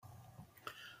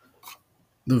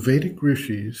The Vedic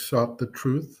rishis sought the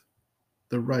truth,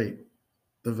 the right,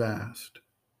 the vast.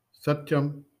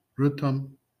 Satyam, Rutam,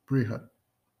 Brihat.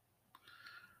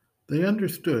 They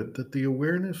understood that the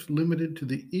awareness limited to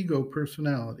the ego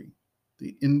personality,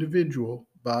 the individual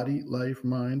body, life,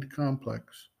 mind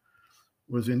complex,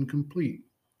 was incomplete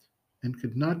and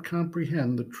could not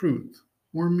comprehend the truth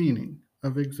or meaning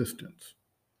of existence.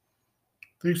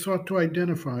 They sought to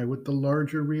identify with the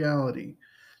larger reality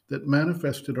that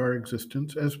manifested our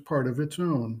existence as part of its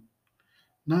own,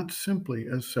 not simply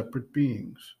as separate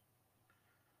beings.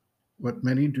 What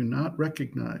many do not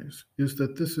recognize is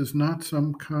that this is not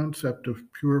some concept of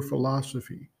pure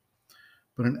philosophy,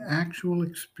 but an actual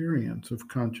experience of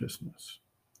consciousness.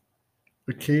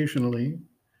 Occasionally,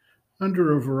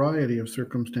 under a variety of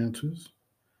circumstances,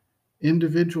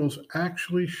 individuals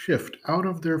actually shift out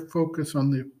of their focus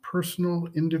on the personal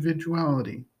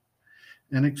individuality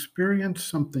and experience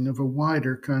something of a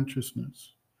wider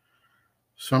consciousness.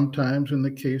 Sometimes, in the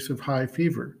case of high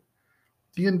fever,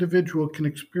 the individual can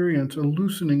experience a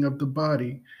loosening of the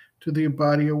body to the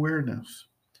body awareness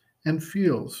and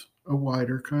feels a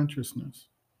wider consciousness.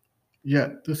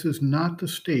 Yet, this is not the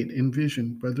state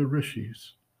envisioned by the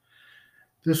rishis.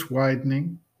 This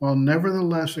widening, while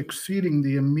nevertheless exceeding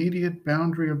the immediate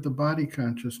boundary of the body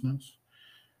consciousness,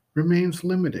 remains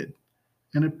limited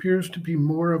and appears to be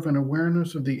more of an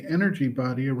awareness of the energy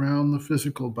body around the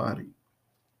physical body.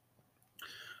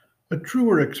 A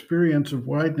truer experience of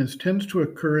wideness tends to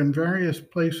occur in various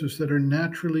places that are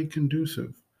naturally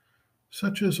conducive,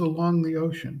 such as along the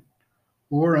ocean,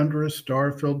 or under a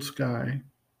star-filled sky,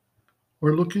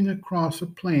 or looking across a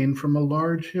plain from a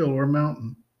large hill or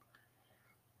mountain.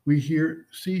 We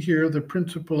see here the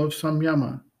principle of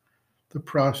samyama, the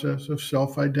process of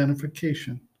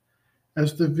self-identification,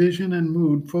 as the vision and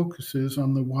mood focuses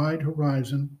on the wide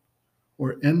horizon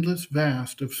or endless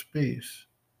vast of space.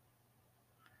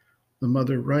 The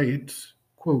mother writes,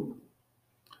 quote,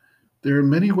 "There are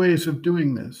many ways of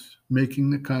doing this, making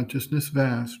the consciousness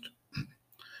vast.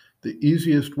 The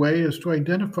easiest way is to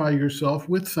identify yourself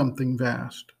with something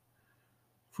vast.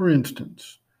 For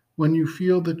instance, when you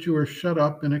feel that you are shut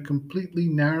up in a completely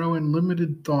narrow and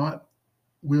limited thought,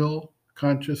 will,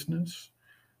 consciousness,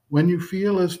 when you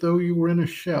feel as though you were in a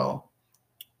shell,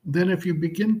 then if you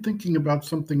begin thinking about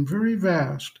something very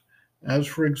vast, as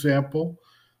for example,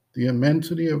 the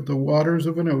immensity of the waters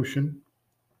of an ocean,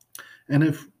 and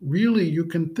if really you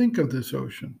can think of this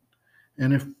ocean,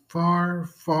 and if far,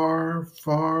 far,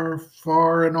 far,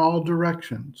 far in all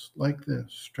directions, like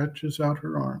this, stretches out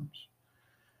her arms,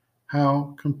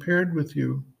 how, compared with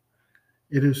you,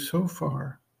 it is so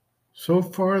far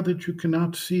that you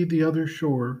cannot see the other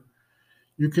shore,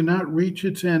 you cannot reach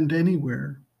its end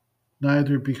anywhere,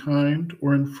 neither behind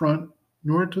or in front,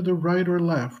 nor to the right or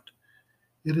left.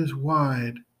 It is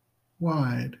wide,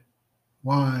 wide,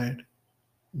 wide,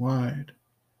 wide.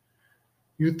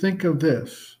 You think of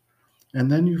this,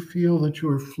 and then you feel that you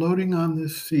are floating on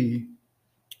this sea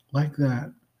like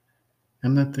that,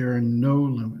 and that there are no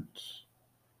limits.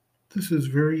 This is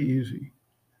very easy.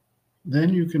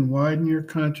 Then you can widen your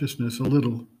consciousness a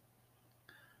little.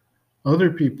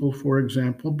 Other people, for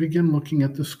example, begin looking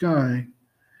at the sky,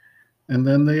 and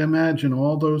then they imagine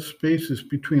all those spaces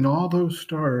between all those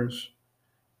stars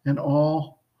and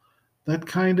all that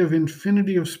kind of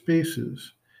infinity of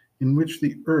spaces in which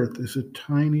the earth is a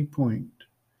tiny point.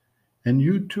 And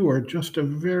you too are just a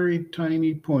very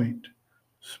tiny point,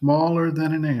 smaller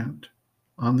than an ant,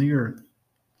 on the earth.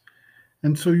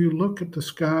 And so you look at the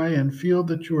sky and feel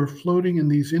that you are floating in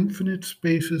these infinite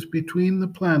spaces between the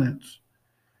planets,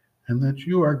 and that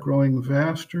you are growing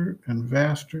vaster and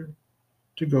vaster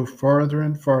to go farther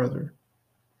and farther.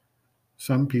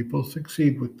 Some people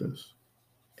succeed with this."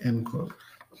 End quote.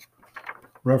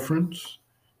 Reference,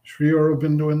 Sri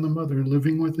Aurobindo and the Mother,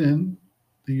 Living Within,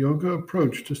 the Yoga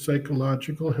Approach to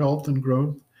Psychological Health and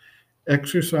Growth,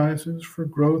 Exercises for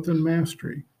Growth and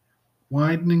Mastery,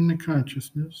 Widening the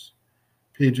Consciousness,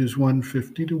 pages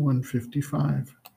 150 to 155.